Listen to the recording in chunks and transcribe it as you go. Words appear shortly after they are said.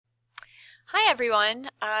Hi everyone,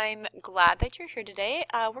 I'm glad that you're here today.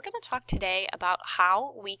 We're going to talk today about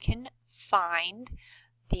how we can find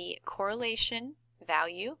the correlation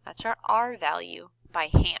value, that's our R value, by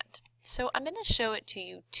hand. So I'm going to show it to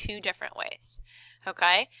you two different ways,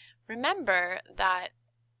 okay? Remember that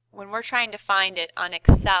when we're trying to find it on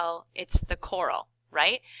Excel, it's the coral,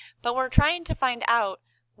 right? But we're trying to find out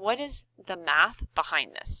what is the math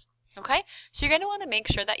behind this. Okay, so you're going to want to make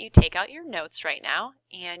sure that you take out your notes right now,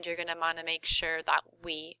 and you're going to want to make sure that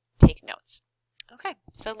we take notes. Okay,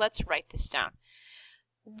 so let's write this down.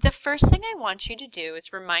 The first thing I want you to do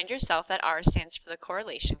is remind yourself that R stands for the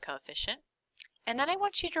correlation coefficient, and then I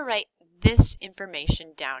want you to write this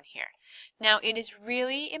information down here. Now, it is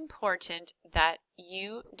really important that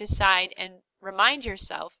you decide and remind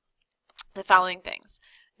yourself the following things.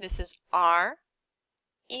 This is R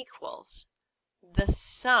equals the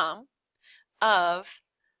sum of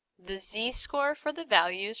the z-score for the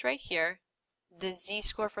values right here, the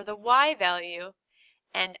z-score for the y value,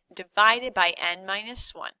 and divided by n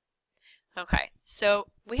minus 1. Okay, so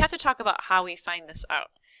we have to talk about how we find this out.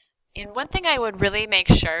 And one thing I would really make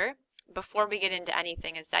sure before we get into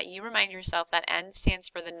anything is that you remind yourself that n stands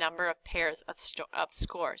for the number of pairs of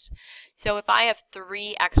scores. So if I have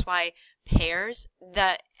 3 xy pairs,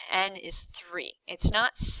 the n is 3. It's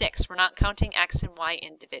not 6. We're not counting x and y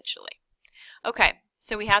individually. Okay,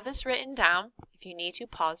 so we have this written down. If you need to,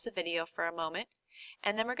 pause the video for a moment,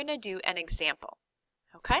 and then we're going to do an example.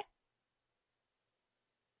 Okay?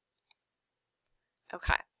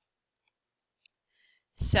 Okay.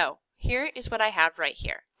 So here is what I have right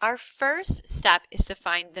here. Our first step is to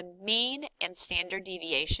find the mean and standard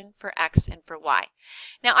deviation for x and for y.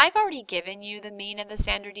 Now, I've already given you the mean and the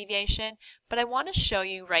standard deviation, but I want to show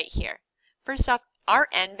you right here. First off, our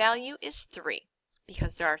n value is 3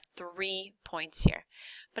 because there are 3 points here.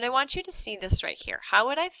 But I want you to see this right here. How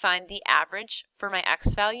would I find the average for my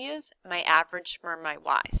x values, my average for my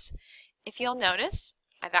y's? If you'll notice,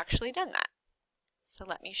 I've actually done that. So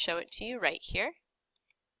let me show it to you right here,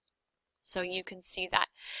 so you can see that.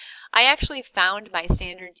 I actually found my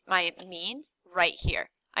mean right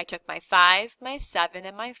here. I took my 5, my 7,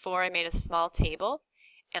 and my 4, I made a small table,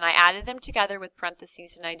 and I added them together with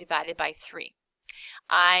parentheses, and I divided by 3.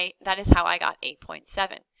 That is how I got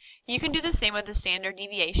 8.7. You can do the same with the standard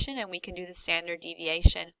deviation, and we can do the standard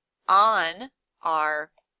deviation on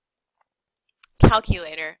our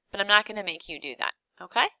calculator, but I'm not going to make you do that,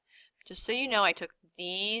 okay? Just so you know, I took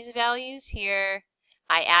these values here,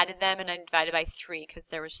 I added them, and I divided by 3 because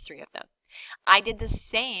there was 3 of them. I did the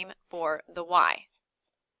same for the y.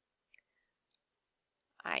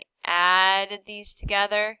 I added these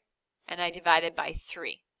together, and I divided by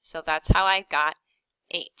 3. So that's how I got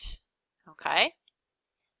 8. Okay?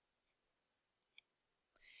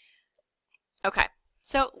 Okay,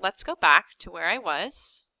 so let's go back to where I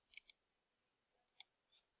was.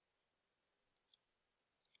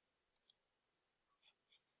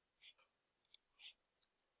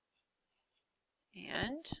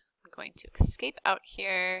 And I'm going to escape out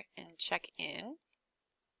here and check in.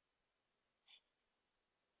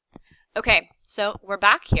 Okay, so we're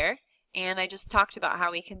back here, and I just talked about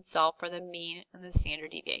how we can solve for the mean and the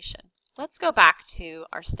standard deviation. Let's go back to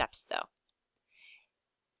our steps though.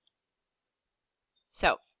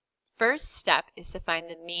 So, first step is to find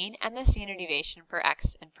the mean and the standard deviation for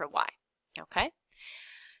x and for y. Okay?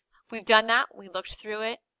 We've done that, we looked through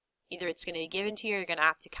it. Either it's going to be given to you or you're going to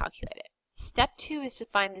have to calculate it. Step 2 is to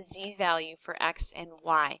find the z value for x and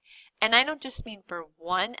y. And I don't just mean for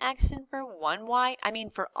one x and for one y, I mean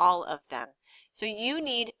for all of them. So you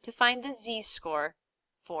need to find the z-score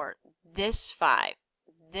for this 5,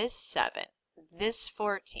 this 7, this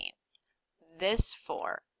 14, this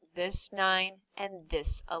 4, this 9, and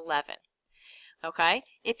this 11. Okay?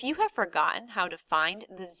 If you have forgotten how to find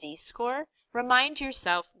the z-score, remind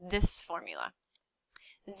yourself this formula.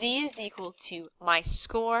 Z is equal to my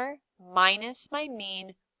score minus my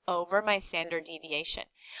mean over my standard deviation.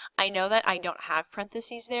 I know that I don't have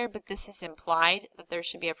parentheses there, but this is implied that there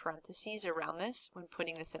should be a parentheses around this when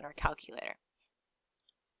putting this in our calculator.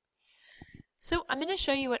 So I'm going to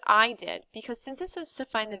show you what I did, because since this is to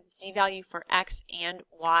find the z value for x and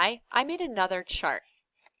y, I made another chart.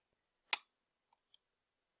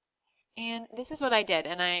 And this is what I did,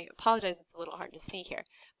 and I apologize it's a little hard to see here.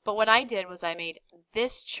 But what I did was I made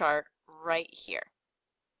this chart right here.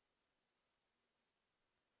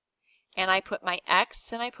 And I put my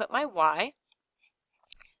x and I put my y.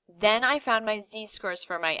 Then I found my z-scores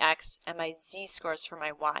for my x and my z-scores for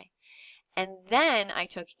my y. And then I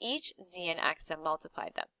took each z and x and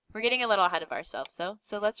multiplied them. We're getting a little ahead of ourselves though,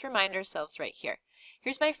 so let's remind ourselves right here.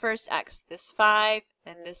 Here's my first x, this 5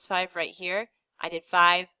 and this 5 right here. I did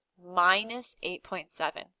 5 minus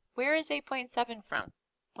 8.7. Where is 8.7 from?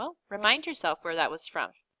 Well, remind yourself where that was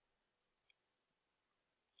from.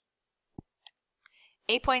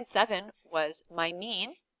 8.7 was my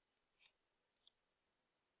mean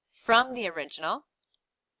from the original,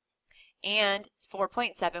 and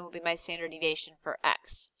 4.7 will be my standard deviation for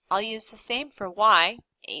x. I'll use the same for y,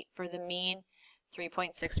 8 for the mean,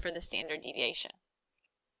 3.6 for the standard deviation.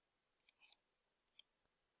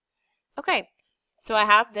 Okay, so I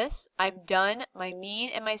have this. I've done my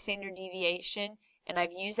mean and my standard deviation, and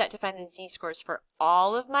I've used that to find the z-scores for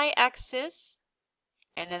all of my x's,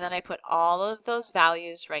 and then I put all of those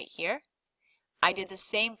values right here. I did the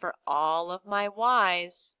same for all of my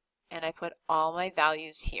y's, and I put all my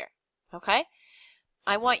values here. Okay?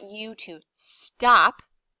 I want you to stop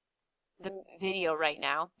the video right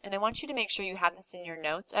now, and I want you to make sure you have this in your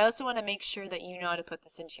notes. I also want to make sure that you know how to put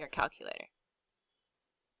this into your calculator.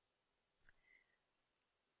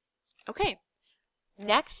 Okay,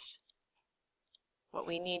 next, what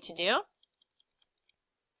we need to do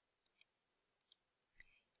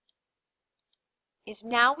is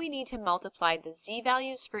now we need to multiply the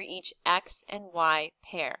z-values for each x and y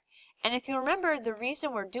pair. And if you remember, the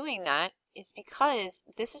reason we're doing that is because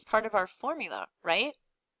this is part of our formula, right?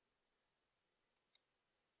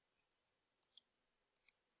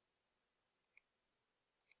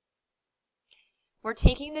 We're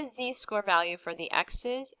taking the z-score value for the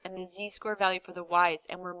x's and the z-score value for the y's,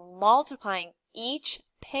 and we're multiplying each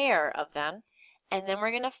pair of them, and then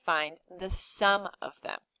we're going to find the sum of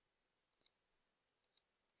them.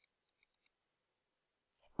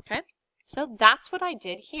 Okay, so that's what I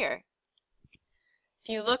did here. If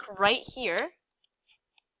you look right here,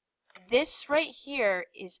 this right here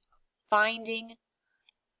is finding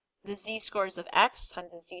the z-scores of x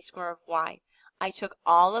times the z-score of y. I took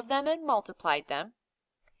all of them and multiplied them,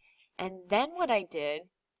 and then what I did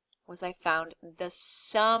was I found the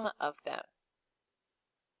sum of them.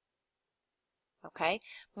 Okay,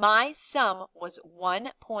 my sum was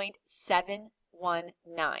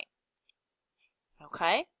 1.719.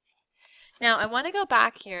 Okay, now I want to go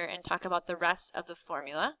back here and talk about the rest of the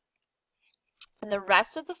formula. And the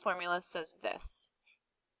rest of the formula says this.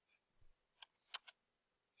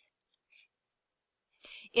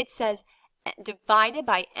 It says divided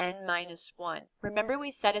by n minus 1. Remember we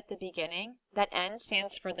said at the beginning that n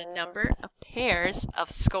stands for the number of pairs of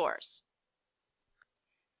scores.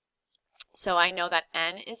 So I know that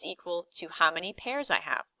n is equal to how many pairs I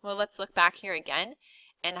have. Well, let's look back here again.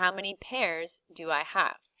 And how many pairs do I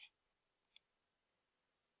have?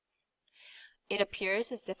 It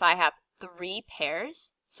appears as if I have 3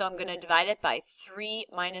 pairs. So I'm going to divide it by 3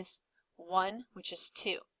 minus 1, which is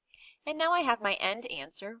 2. And now I have my end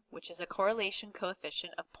answer, which is a correlation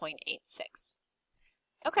coefficient of 0.86.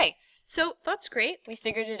 Okay, so that's great. We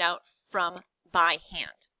figured it out from by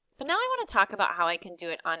hand. But now I want to talk about how I can do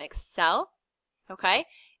it on Excel, okay?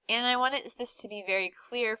 And I want this to be very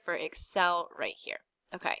clear for Excel right here.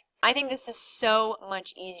 Okay, I think this is so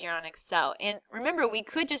much easier on Excel. And remember, we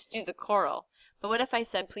could just do the Coral, but what if I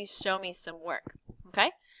said, please show me some work?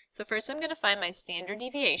 Okay, so first I'm going to find my standard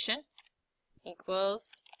deviation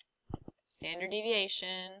equals standard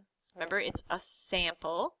deviation. Remember, it's a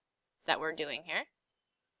sample that we're doing here.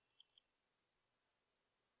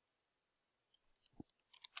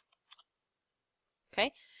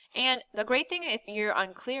 Okay, and the great thing, if you're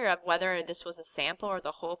unclear of whether this was a sample or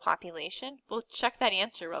the whole population, we'll check that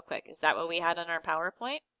answer real quick. Is that what we had on our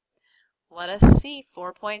PowerPoint? Let us see,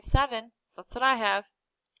 4.7. That's what I have.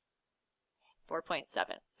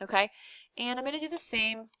 4.7. Okay, and I'm going to do the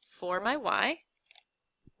same for my y.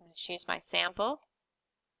 I'm going to choose my sample.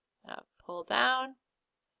 Pull down.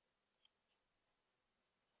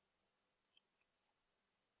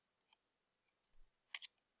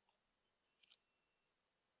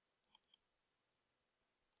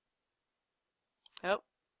 Oh.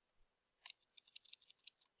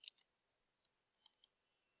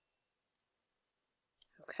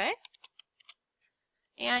 Okay.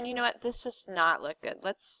 And you know what? This does not look good.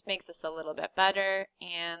 Let's make this a little bit better,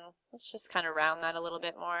 and let's just kind of round that a little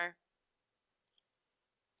bit more.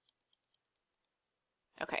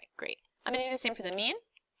 Okay, great. I'm going to do the same for the mean.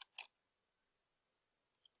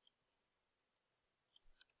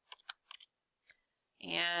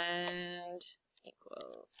 And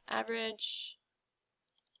equals average.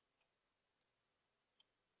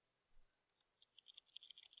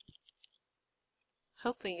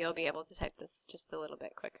 Hopefully you'll be able to type this just a little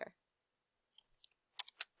bit quicker.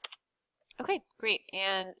 Okay, great.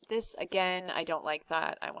 And this, again, I don't like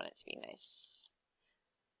that. I want it to be nice.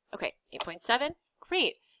 Okay, 8.7.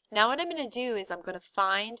 Great. Now what I'm going to do is I'm going to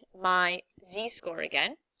find my z-score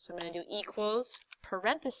again. So I'm going to do equals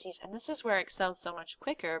parentheses. And this is where Excel's so much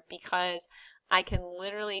quicker because I can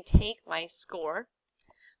literally take my score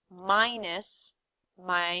minus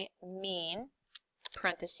my mean,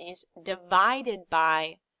 parentheses, divided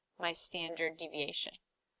by my standard deviation.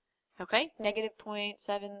 Okay, negative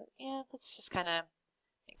 0.7, yeah, let's just kind of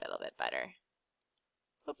make that a little bit better.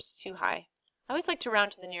 Oops, too high. I always like to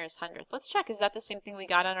round to the nearest hundredth. Let's check, is that the same thing we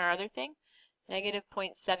got on our other thing? Negative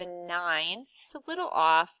 0.79. It's a little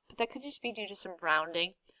off, but that could just be due to some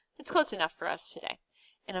rounding. It's close enough for us today.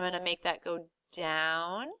 And I'm going to make that go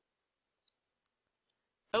down.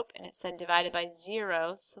 Oh, and it said divided by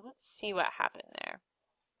 0, so let's see what happened there.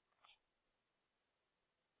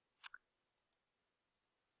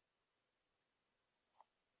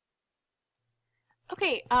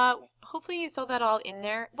 Okay, hopefully you filled that all in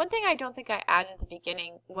there. One thing I don't think I added at the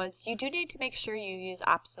beginning was you do need to make sure you use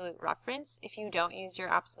absolute reference. If you don't use your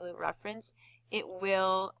absolute reference, it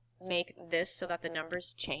will make this so that the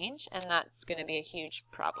numbers change, and that's going to be a huge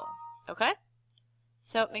problem, okay?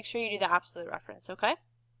 So make sure you do the absolute reference, okay?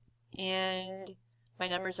 And my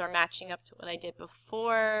numbers are matching up to what I did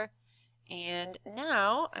before. And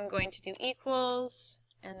now I'm going to do equals,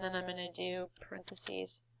 and then I'm going to do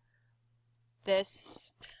parentheses.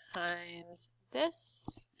 This times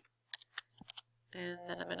this, and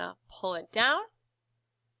then I'm going to pull it down.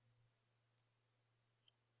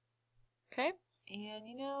 Okay, and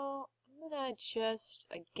you know, I'm going to just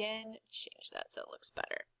again change that so it looks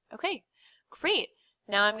better. Okay, great.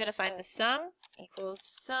 Now I'm going to find the sum equals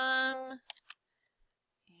sum, and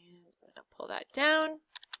I'm going to pull that down.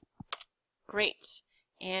 Great.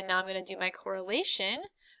 And now I'm going to do my correlation,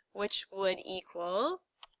 which would equal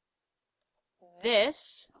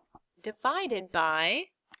this divided by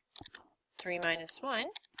 3 minus 1,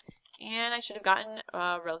 and I should have gotten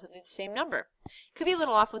relatively the same number. Could be a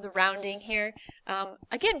little off with the rounding here.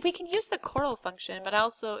 Again, we can use the CORL function, but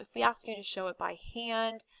also if we ask you to show it by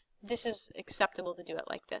hand, this is acceptable to do it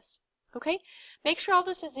like this. Okay, make sure all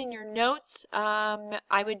this is in your notes.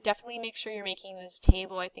 I would definitely make sure you're making this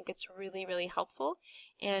table. I think it's really, really helpful.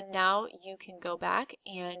 And now you can go back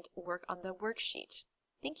and work on the worksheet.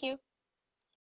 Thank you.